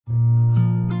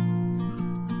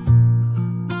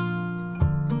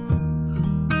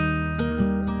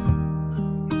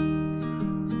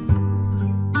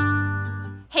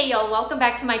y'all, welcome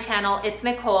back to my channel. It's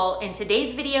Nicole. In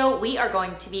today's video, we are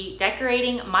going to be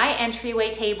decorating my entryway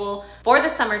table for the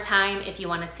summertime. If you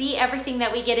want to see everything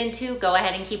that we get into, go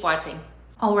ahead and keep watching.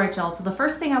 All right, y'all, so the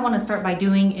first thing I want to start by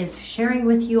doing is sharing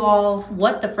with you all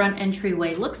what the front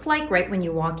entryway looks like right when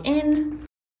you walk in.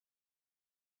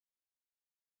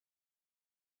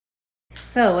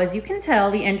 So as you can tell,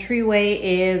 the entryway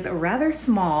is rather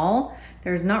small.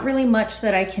 There's not really much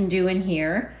that I can do in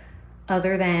here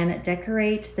other than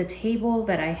decorate the table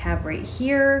that I have right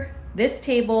here. This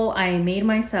table I made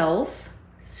myself.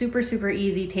 Super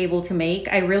easy table to make.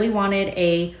 I really wanted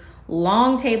a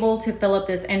long table to fill up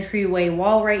this entryway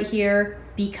wall right here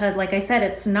because, like I said,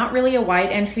 it's not really a wide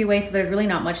entryway, so there's really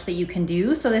not much that you can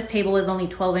do. So this table is only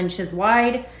 12 inches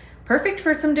wide, perfect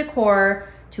for some decor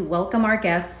to welcome our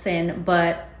guests in,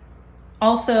 but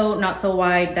also not so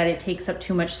wide that it takes up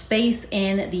too much space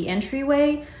in the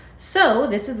entryway. So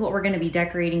this is what we're going to be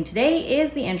decorating today,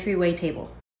 is the entryway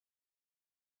table.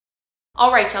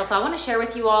 All right, y'all, so I want to share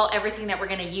with you all everything that we're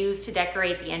going to use to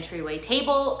decorate the entryway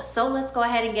table. So let's go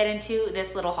ahead and get into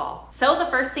this little haul. So the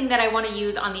first thing that I want to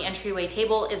use on the entryway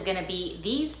table is going to be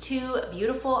these two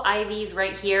beautiful ivies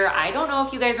right here. I don't know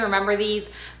if you guys remember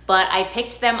these, but I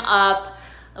picked them up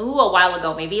a while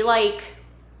ago, maybe like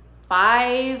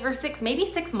 5 or 6, maybe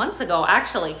 6 months ago,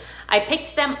 actually. I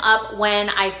picked them up when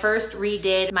I first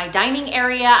redid my dining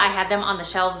area. I had them on the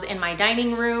shelves in my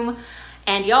dining room.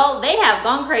 And y'all, they have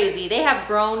gone crazy. They have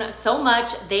grown so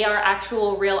much. They are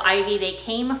actual real ivy. They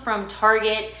came from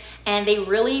Target and they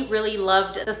really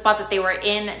loved the spot that they were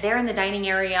in. They're in the dining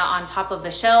area on top of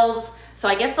the shelves. So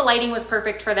I guess the lighting was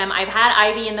perfect for them. I've had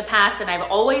ivy in the past and I've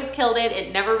always killed it.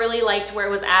 It never really liked where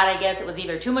it was at. I guess it was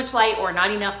either too much light or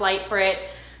not enough light for it.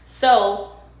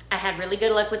 So I had really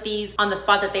good luck with these on the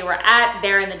spot that they were at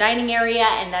there in the dining area,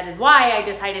 and that is why I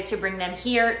decided to bring them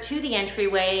here to the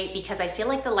entryway because I feel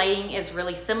like the lighting is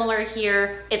really similar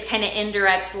here. It's kind of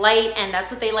indirect light, and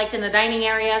that's what they liked in the dining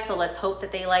area, so let's hope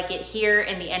that they like it here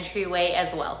in the entryway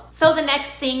as well. So the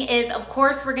next thing is, of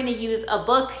course, we're gonna use a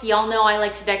book. Y'all know I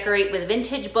like to decorate with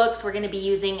vintage books. We're gonna be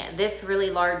using this really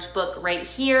large book right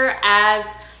here as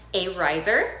a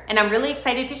riser, and I'm really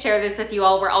excited to share this with you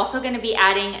all. We're also going to be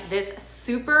adding this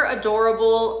super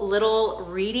adorable little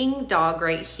reading dog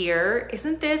right here.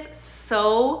 Isn't this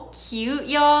so cute,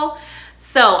 y'all?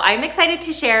 So I'm excited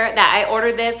to share that I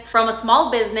ordered this from a small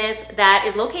business that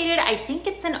is located, I think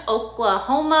it's in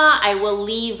Oklahoma. I will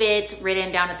leave it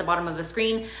written down at the bottom of the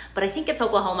screen, but I think it's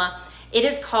Oklahoma. It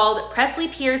is called Presley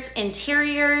Pierce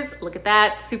Interiors. Look at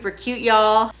that, super cute,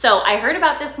 y'all. So I heard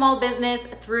about this small business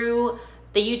through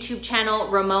the YouTube channel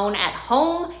Ramon at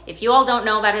Home. If you all don't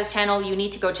know about his channel, you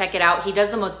need to go check it out. He does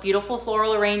the most beautiful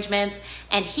floral arrangements,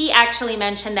 and he actually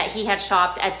mentioned that he had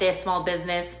shopped at this small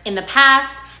business in the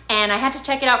past, and I had to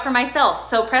check it out for myself.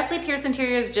 So Presley Pierce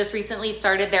Interiors just recently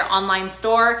started their online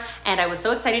store, and I was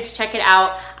so excited to check it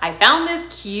out. I found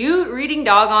this cute reading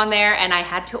dog on there, and I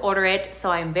had to order it,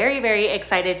 so I'm very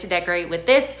excited to decorate with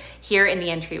this here in the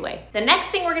entryway. The next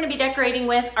thing we're gonna be decorating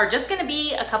with are just gonna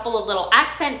be a couple of little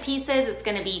accent pieces. It's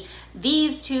gonna be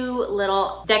these two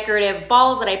little decorative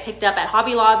balls that I picked up at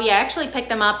Hobby Lobby. I actually picked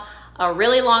them up a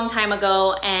really long time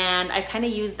ago, and I've kind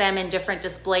of used them in different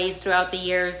displays throughout the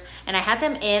years, and I had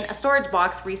them in a storage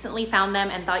box, recently found them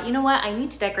and thought, you know what, I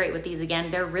need to decorate with these again.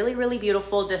 They're really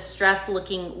beautiful, distressed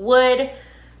looking wood.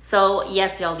 So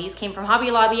yes, y'all, these came from Hobby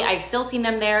Lobby. I've still seen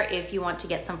them there if you want to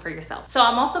get some for yourself. So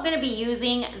I'm also gonna be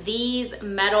using these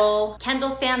metal candle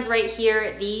stands right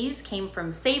here. These came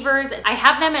from Savers. I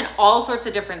have them in all sorts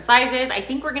of different sizes. I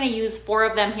think we're gonna use 4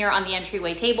 of them here on the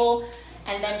entryway table.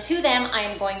 And then to them, I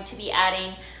am going to be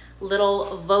adding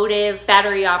little votive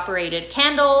battery operated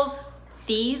candles.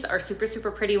 These are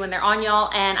super pretty when they're on,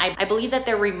 y'all, and I believe that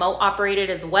they're remote operated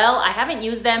as well. I haven't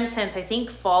used them since I think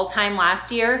fall time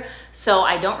last year, so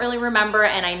I don't really remember,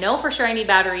 and I know for sure I need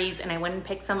batteries, and I went and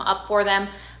picked some up for them,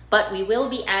 but we will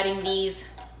be adding these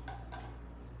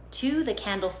to the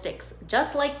candlesticks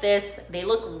just like this. They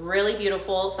look really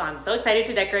beautiful, so I'm so excited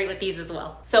to decorate with these as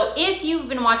well. So if you've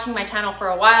been watching my channel for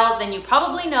a while, then you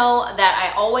probably know that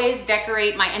I always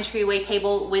decorate my entryway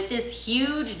table with this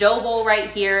huge dough bowl right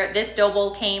here. This dough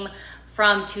bowl came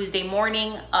from Tuesday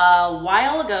Morning a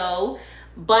while ago,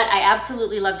 but I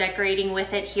absolutely love decorating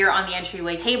with it here on the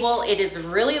entryway table. It is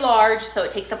really large, so it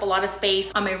takes up a lot of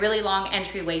space on my really long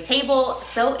entryway table.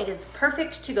 So it is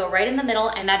perfect to go right in the middle,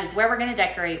 and that is where we're gonna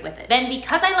decorate with it. Then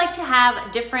because I like to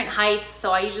have different heights,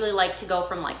 so I usually like to go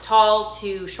from like tall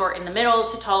to short in the middle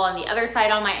to tall on the other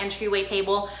side on my entryway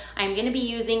table, I'm gonna be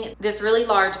using this really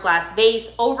large glass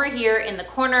vase over here in the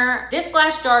corner. This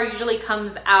glass jar usually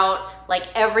comes out like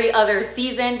every other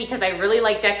season because I really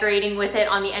like decorating with it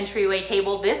on the entryway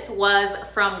table. This was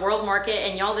from World Market,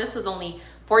 and y'all, this was only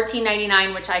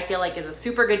 $14.99, which I feel like is a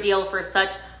super good deal for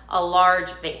such a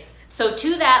large vase. So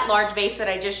to that large vase that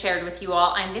I just shared with you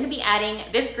all, I'm gonna be adding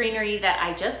this greenery that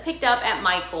I just picked up at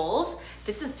Michael's.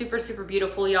 This is super, super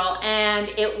beautiful, y'all, and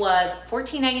it was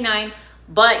 $14.99.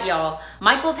 But y'all,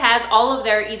 Michael's has all of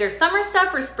their either summer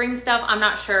stuff or spring stuff, I'm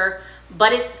not sure,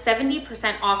 but it's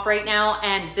 70% off right now,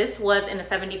 and this was in a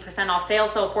 70% off sale.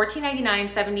 So $14.99,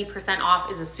 70% off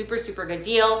is a super, super good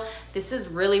deal. This is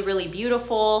really, really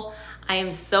beautiful. I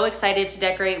am so excited to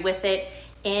decorate with it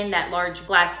in that large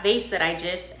glass vase that I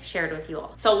just shared with you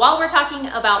all. So while we're talking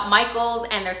about Michael's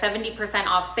and their 70%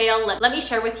 off sale, let me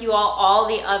share with you all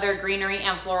the other greenery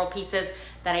and floral pieces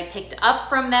that I picked up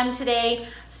from them today.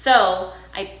 So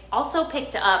I also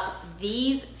picked up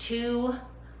these two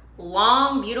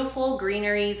long, beautiful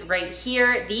greeneries right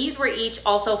here. These were each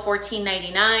also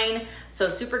 $14.99. So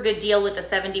super good deal with the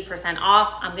 70%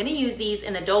 off. I'm gonna use these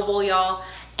in the dough bowl, y'all,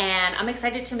 and I'm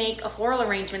excited to make a floral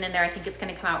arrangement in there. I think it's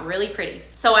gonna come out really pretty.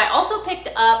 So I also picked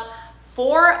up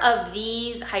 4 of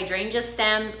these hydrangea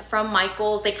stems from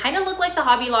Michael's. They kind of look like the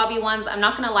Hobby Lobby ones. I'm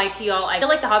not gonna lie to y'all. I feel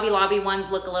like the Hobby Lobby ones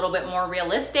look a little bit more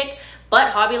realistic,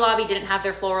 but Hobby Lobby didn't have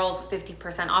their florals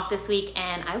 50% off this week,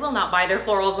 and I will not buy their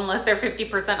florals unless they're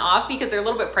 50% off because they're a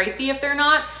little bit pricey if they're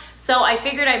not. So I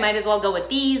figured I might as well go with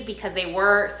these because they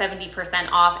were 70%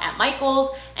 off at Michael's,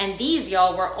 and these,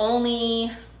 y'all, were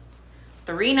only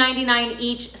 $3.99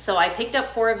 each, so I picked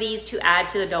up 4 of these to add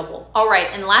to the dough bowl. All right,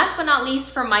 and last but not least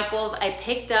from Michael's, I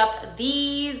picked up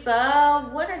these,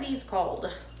 what are these called?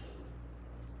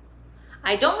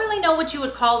 I don't really know what you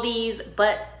would call these,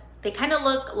 but they kind of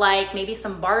look like maybe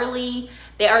some barley.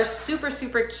 They are super,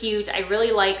 super cute. I really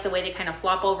like the way they kind of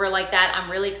flop over like that. I'm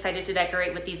really excited to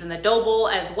decorate with these in the dough bowl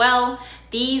as well.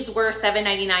 These were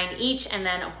 $7.99 each, and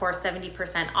then of course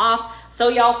 70% off. So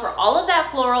y'all, for all of that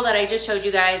floral that I just showed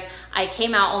you guys, I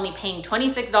came out only paying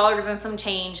 $26 and some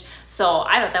change. So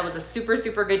I thought that was a super,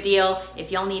 super good deal.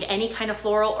 If y'all need any kind of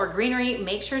floral or greenery,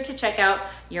 make sure to check out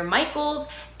your Michael's.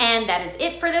 And that is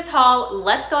it for this haul.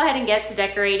 Let's go ahead and get to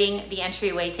decorating the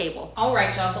entryway table. All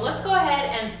right, y'all, so let's go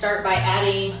ahead and start by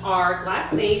adding our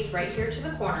glass vase right here to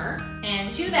the corner.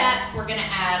 And to that, we're gonna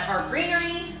add our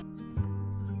greenery.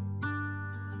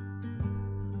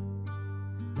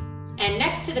 And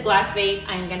next to the glass vase,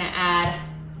 I'm gonna add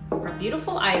our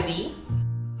beautiful ivy.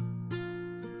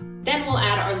 Then we'll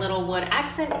add our little wood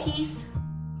accent piece.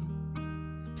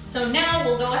 So now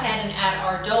we'll go ahead and add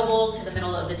our dough bowl to the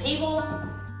middle of the table.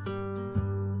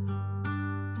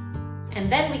 And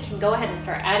then we can go ahead and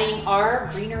start adding our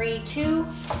greenery to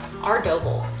our dough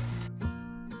bowl.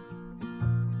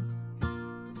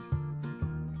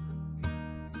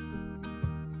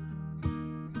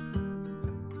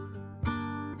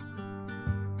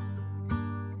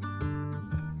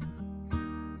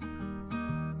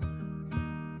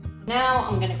 Now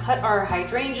I'm gonna cut our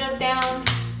hydrangeas down.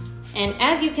 And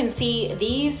as you can see,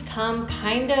 these come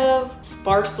kind of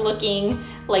sparse looking.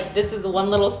 Like this is one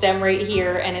little stem right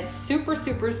here, and it's super,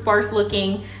 super sparse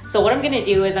looking. So what I'm gonna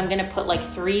do is I'm gonna put like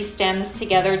 3 stems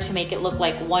together to make it look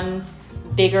like one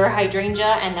bigger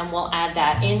hydrangea, and then we'll add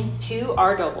that into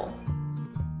our dough bowl.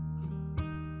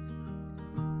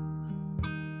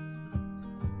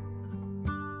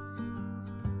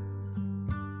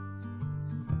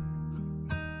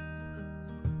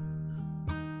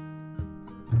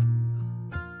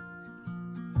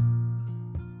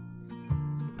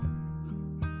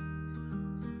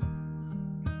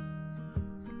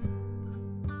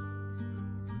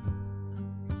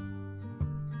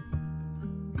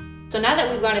 So now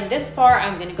that we've gotten this far,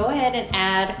 I'm gonna go ahead and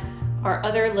add our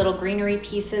other little greenery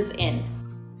pieces in.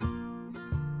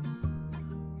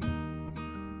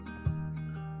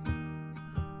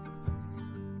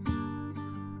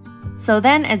 So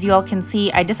then, as you all can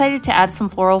see, I decided to add some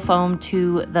floral foam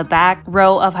to the back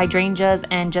row of hydrangeas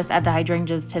and just add the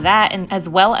hydrangeas to that, and as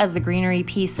well as the greenery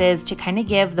pieces to kind of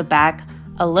give the back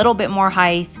a little bit more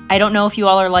height. I don't know if you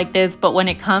all are like this, but when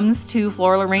it comes to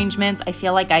floral arrangements, I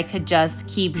feel like I could just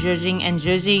keep zhuzhing and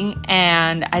zhuzhing,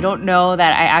 and I don't know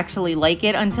that I actually like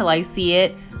it until I see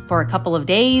it for a couple of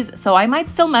days. So I might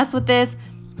still mess with this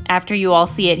after you all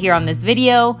see it here on this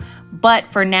video, but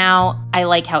for now, I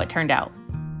like how it turned out.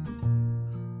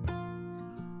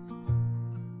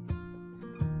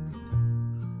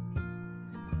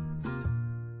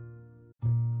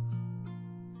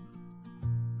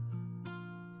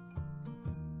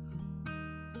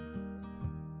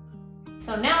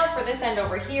 So now for this end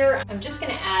over here, I'm just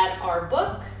gonna add our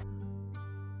book.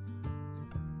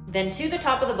 Then to the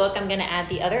top of the book, I'm gonna add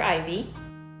the other ivy.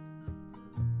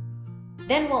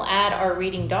 Then we'll add our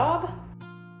reading dog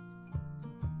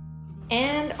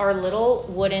and our little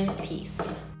wooden piece.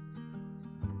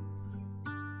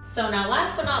 So now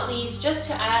last but not least, just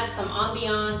to add some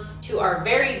ambiance to our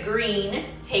very green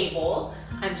table,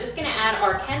 I'm just gonna add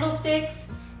our candlesticks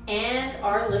and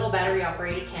our little battery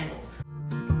operated candles.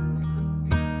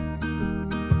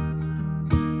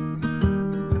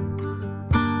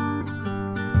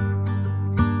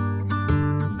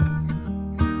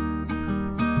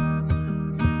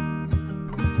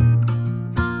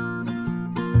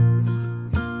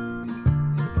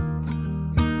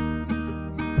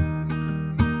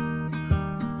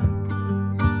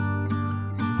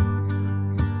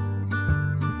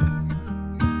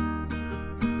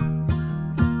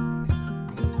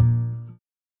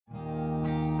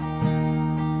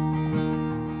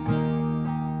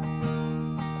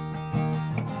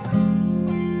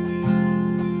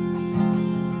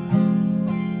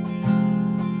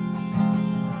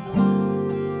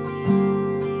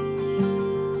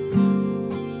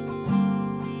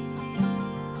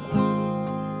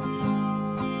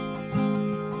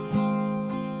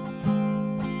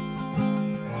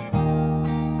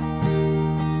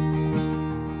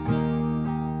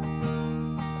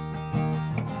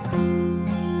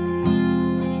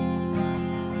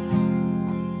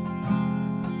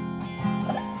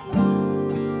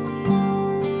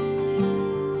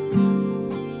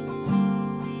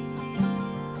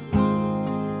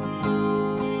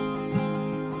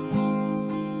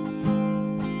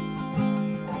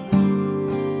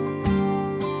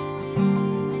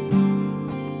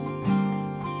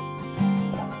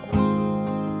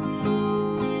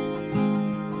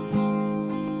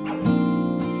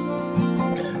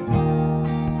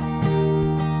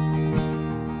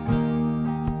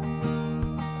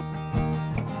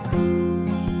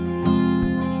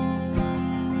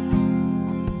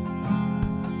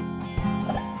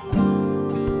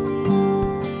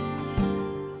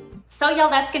 So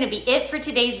y'all, that's gonna be it for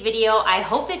today's video. I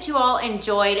hope that you all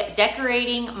enjoyed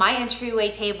decorating my entryway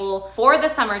table for the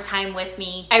summertime with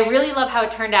me. I really love how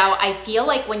it turned out. I feel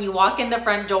like when you walk in the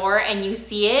front door and you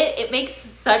see it, it makes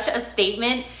such a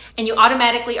statement, and you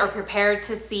automatically are prepared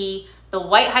to see the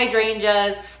white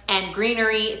hydrangeas and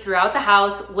greenery throughout the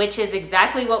house, which is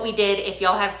exactly what we did. If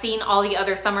y'all have seen all the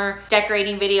other summer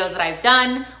decorating videos that I've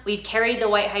done, we've carried the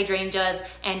white hydrangeas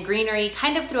and greenery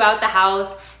kind of throughout the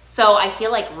house. So I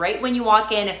feel like right when you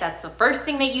walk in, if that's the first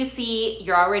thing that you see,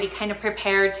 you're already kind of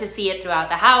prepared to see it throughout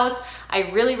the house. I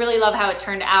really, really love how it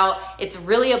turned out. It's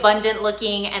really abundant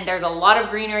looking and there's a lot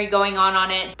of greenery going on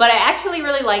it. But I actually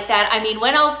really like that. I mean,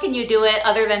 when else can you do it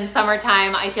other than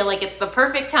summertime? I feel like it's the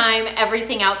perfect time.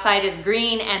 Everything outside is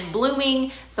green and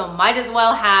blooming, so might as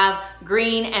well have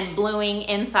green and blooming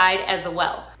inside as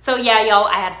well. So yeah, y'all,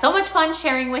 I had so much fun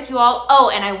sharing with you all. Oh,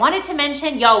 and I wanted to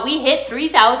mention, y'all, we hit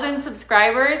 3,000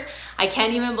 subscribers. I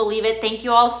can't even believe it. Thank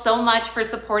you all so much for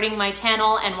supporting my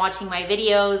channel and watching my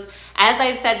videos. As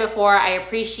I've said before, I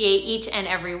appreciate each and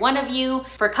every one of you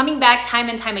for coming back time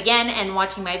and time again and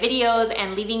watching my videos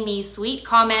and leaving me sweet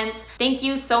comments. Thank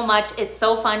you so much. It's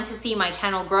so fun to see my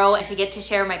channel grow and to get to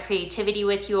share my creativity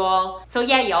with you all. So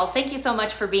yeah, y'all, thank you so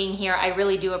much for being here. I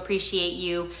really do appreciate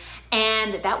you.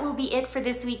 And that will be it for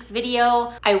this week's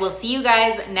video. I will see you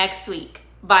guys next week.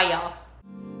 Bye, y'all.